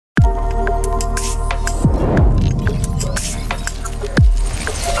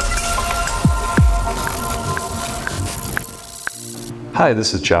Hi,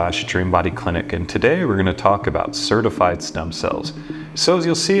 this is Josh at DreamBody Clinic, and today we're going to talk about certified stem cells. So as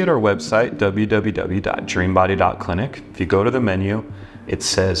you'll see at our website, www.dreambody.clinic, if you go to the menu, it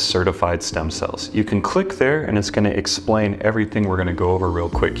says certified stem cells. You can click there and it's going to explain everything we're going to go over real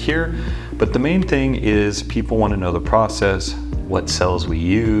quick here. But the main thing is people want to know the process, what cells we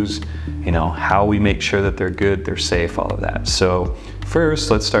use, how we make sure that they're good, they're safe, all of that. So first,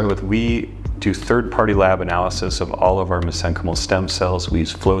 let's start with we do third-party lab analysis of all of our mesenchymal stem cells. We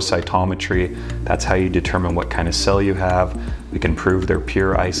use flow cytometry. That's how you determine what kind of cell you have. We can prove they're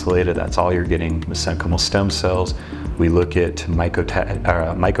pure isolated. That's all you're getting, mesenchymal stem cells. We look at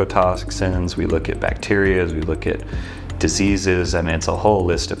mycotoxins, we look at bacteria, we look at diseases. I mean, it's a whole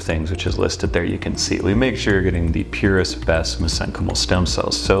list of things which is listed there. You can see we make sure you're getting the purest, best mesenchymal stem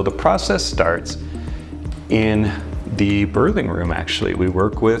cells. So the process starts in the birthing room, actually. We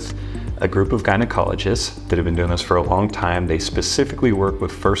work with a group of gynecologists that have been doing this for a long time. They specifically work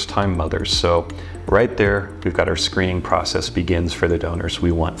with first-time mothers. So right there, we've got our screening process begins for the donors.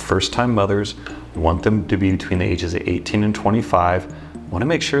 We want first-time mothers. We want them to be between the ages of 18 and 25. We want to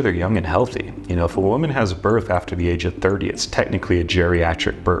make sure they're young and healthy. If a woman has birth after the age of 30, it's technically a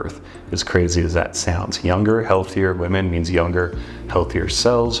geriatric birth, as crazy as that sounds. Younger, healthier women means younger, healthier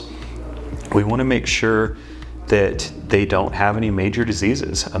cells. We want to make sure that they don't have any major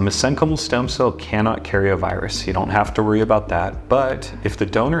diseases. A mesenchymal stem cell cannot carry a virus. You don't have to worry about that. But if the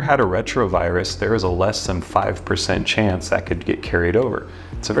donor had a retrovirus, there is a less than 5% chance that could get carried over.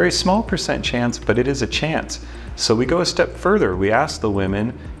 It's a very small percent chance, but it is a chance. So we go a step further. We ask the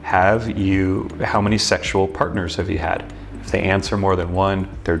women, how many sexual partners have you had? If they answer more than one,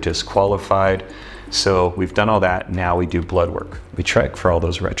 they're disqualified. So we've done all that. Now we do blood work. We check for all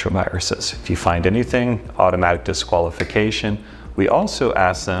those retroviruses. If you find anything, automatic disqualification. We also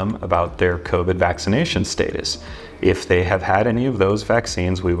ask them about their COVID vaccination status. If they have had any of those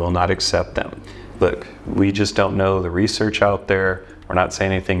vaccines, we will not accept them. Look, we just don't know the research out there. We're not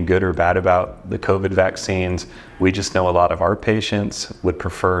saying anything good or bad about the COVID vaccines. We just know a lot of our patients would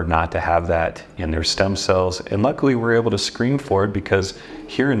prefer not to have that in their stem cells. And luckily we're able to screen for it because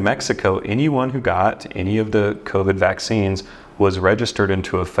here in Mexico, anyone who got any of the COVID vaccines was registered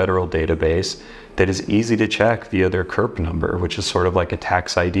into a federal database that is easy to check via their CURP number, which is sort of like a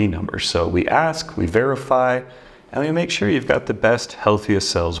tax ID number. So we ask, we verify, and we make sure you've got the best, healthiest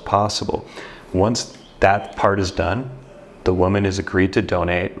cells possible. Once that part is done, the woman is agreed to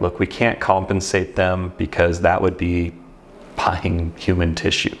donate. Look, we can't compensate them because that would be buying human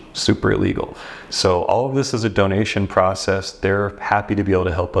tissue, super illegal. So all of this is a donation process. They're happy to be able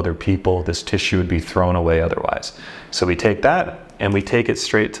to help other people. This tissue would be thrown away otherwise. So we take that and we take it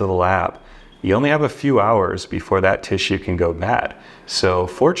straight to the lab. You only have a few hours before that tissue can go bad. So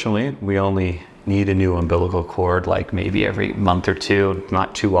fortunately, we only need a new umbilical cord like maybe every month or two,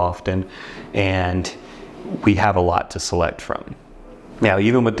 not too often. And we have a lot to select from. Now,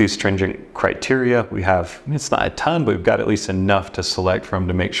 even with these stringent criteria, it's not a ton, but we've got at least enough to select from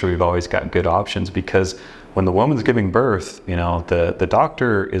to make sure we've always got good options, because when the woman's giving birth, the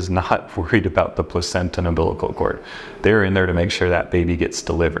doctor is not worried about the placenta and umbilical cord. They're in there to make sure that baby gets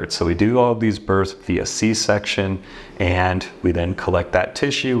delivered. So we do all of these births via C-section, and we then collect that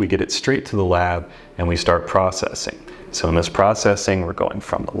tissue, we get it straight to the lab, and we start processing. So in this processing, we're going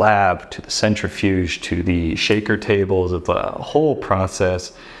from the lab to the centrifuge to the shaker tables. It's a whole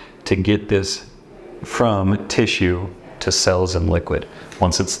process to get this from tissue to cells and liquid.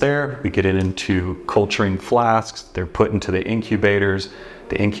 Once it's there, we get it into culturing flasks. They're put into the incubators.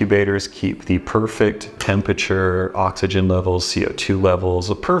 The incubators keep the perfect temperature, oxygen levels, CO2 levels,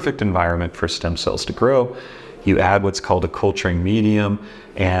 a perfect environment for stem cells to grow. You add what's called a culturing medium,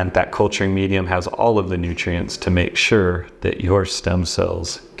 and that culturing medium has all of the nutrients to make sure that your stem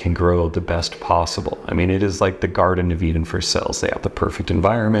cells can grow the best possible. I mean, it is like the Garden of Eden for cells. They have the perfect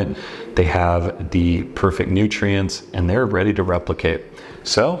environment, they have the perfect nutrients, and they're ready to replicate.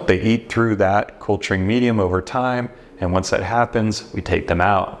 So they eat through that culturing medium over time, and once that happens, we take them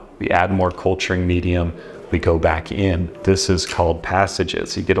out. We add more culturing medium, we go back in. This is called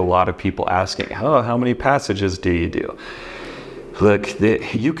passages. You get a lot of people asking, oh, how many passages do you do? Look,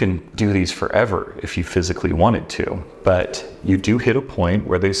 you can do these forever if you physically wanted to, but you do hit a point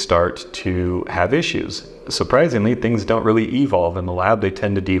where they start to have issues. Surprisingly, things don't really evolve in the lab, they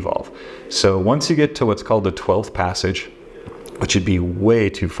tend to devolve. So once you get to what's called the 12th passage, which would be way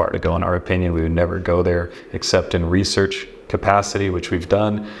too far to go in our opinion, we would never go there except in research capacity, which we've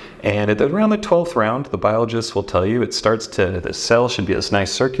done. And at around the 12th round, the biologists will tell you the cell should be this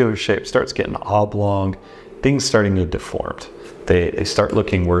nice circular shape, starts getting oblong, things starting to deform. They start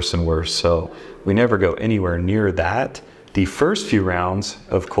looking worse and worse. So we never go anywhere near that. The first few rounds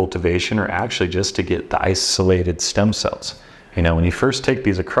of cultivation are actually just to get the isolated stem cells. You know, when you first take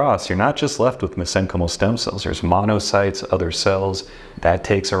these across, you're not just left with mesenchymal stem cells. There's monocytes, other cells. That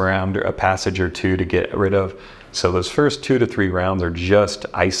takes around a passage or two to get rid of. So those first 2 to 3 rounds are just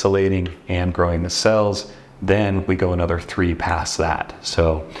isolating and growing the cells. Then we go another 3 past that.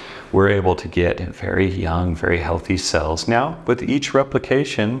 So we're able to get very young, very healthy cells. Now, with each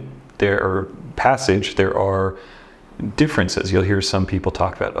replication, there are differences. You'll hear some people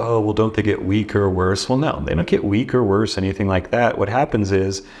talk about, oh, well, don't they get weaker or worse? Well, no, they don't get weaker or worse, anything like that. What happens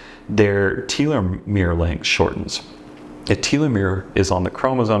is their telomere length shortens. A telomere is on the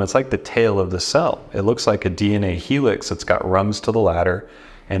chromosome. It's like the tail of the cell. It looks like a DNA helix. It's got rungs to the ladder,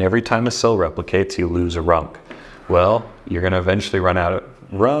 and every time a cell replicates, you lose a rung. Well, you're going to eventually run out of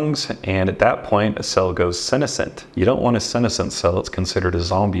rungs, and at that point a cell goes senescent. You don't want a senescent cell, it's considered a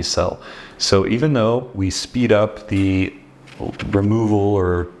zombie cell. So even though we speed up the removal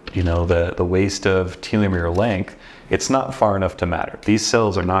or the waste of telomere length, it's not far enough to matter. These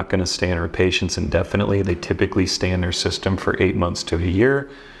cells are not going to stay in our patients indefinitely. They typically stay in their system for 8 months to a year,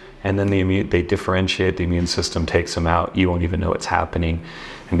 and then they differentiate, the immune system takes them out, you won't even know it's happening.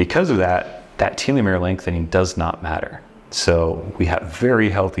 And because of that telomere lengthening does not matter. So we have very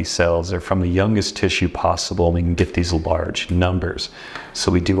healthy cells. They're from the youngest tissue possible. We can get these large numbers.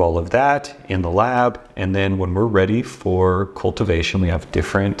 So we do all of that in the lab. And then when we're ready for cultivation, we have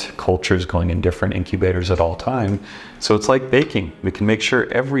different cultures going in different incubators at all time. So it's like baking. We can make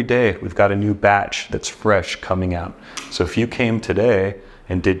sure every day we've got a new batch that's fresh coming out. So if you came today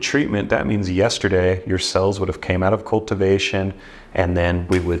and did treatment, that means yesterday your cells would have came out of cultivation, and then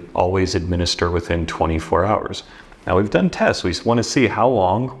we would always administer within 24 hours. Now we've done tests. We want to see how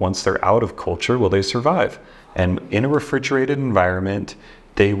long, once they're out of culture, will they survive. And in a refrigerated environment,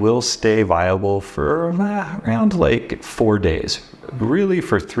 they will stay viable for around like 4 days. Really,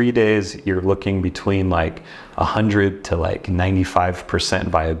 for 3 days, you're looking between like 100 to like 95%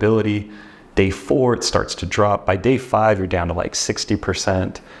 viability. Day 4, it starts to drop. By day 5, you're down to like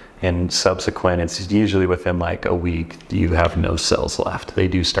 60%. And subsequent, it's usually within like a week, you have no cells left. They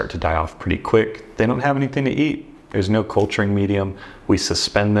do start to die off pretty quick. They don't have anything to eat. There's no culturing medium. We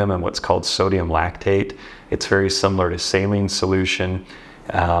suspend them in what's called sodium lactate. It's very similar to saline solution.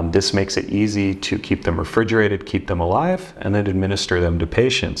 This makes it easy to keep them refrigerated, keep them alive, and then administer them to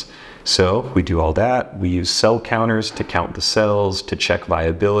patients. So we do all that. We use cell counters to count the cells, to check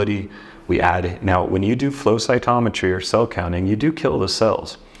viability. Now when you do flow cytometry or cell counting, you do kill the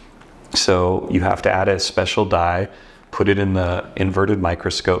cells. So you have to add a special dye, put it in the inverted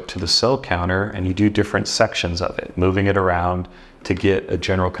microscope to the cell counter, and you do different sections of it, moving it around to get a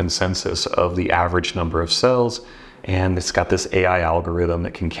general consensus of the average number of cells. And it's got this AI algorithm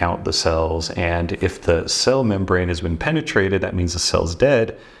that can count the cells. And if the cell membrane has been penetrated, that means the cell's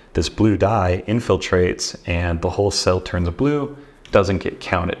dead. This blue dye infiltrates and the whole cell turns blue, doesn't get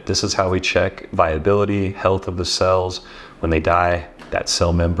counted. This is how we check viability, health of the cells. When they die, that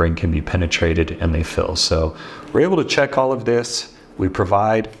cell membrane can be penetrated and they fill. So we're able to check all of this. We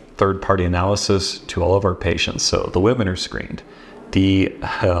provide third-party analysis to all of our patients. So the women are screened. The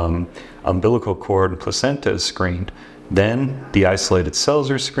umbilical cord and placenta is screened. Then the isolated cells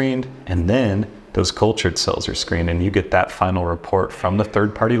are screened, and then those cultured cells are screened. And you get that final report from the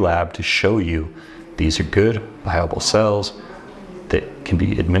third-party lab to show you these are good, viable cells that can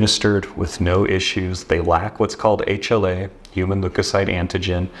be administered with no issues. They lack what's called HLA, human leukocyte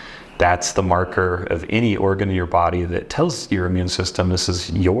antigen. That's the marker of any organ in your body that tells your immune system this is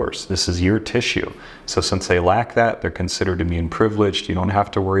yours, this is your tissue. So since they lack that, they're considered immune privileged. You don't have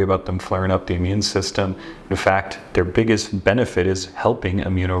to worry about them flaring up the immune system. In fact, their biggest benefit is helping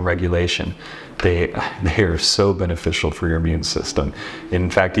immunoregulation. They are so beneficial for your immune system. In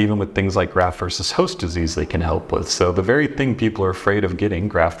fact, even with things like graft versus host disease, they can help with. So the very thing people are afraid of getting,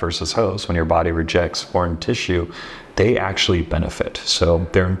 graft versus host, when your body rejects foreign tissue, they actually benefit. So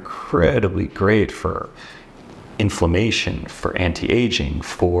they're incredibly great for inflammation, for anti-aging,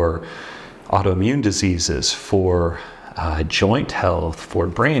 for autoimmune diseases, for joint health, for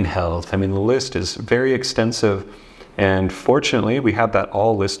brain health. I mean, the list is very extensive. And fortunately, we have that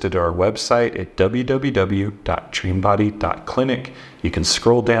all listed at our website at www.dreambody.clinic. You can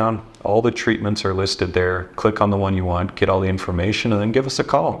scroll down, all the treatments are listed there. Click on the one you want, get all the information, and then give us a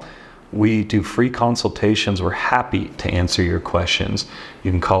call. We do free consultations. We're happy to answer your questions.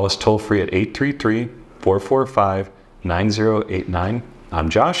 You can call us toll free at 833-445-9089. I'm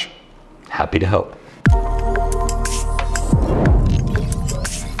Josh, happy to help.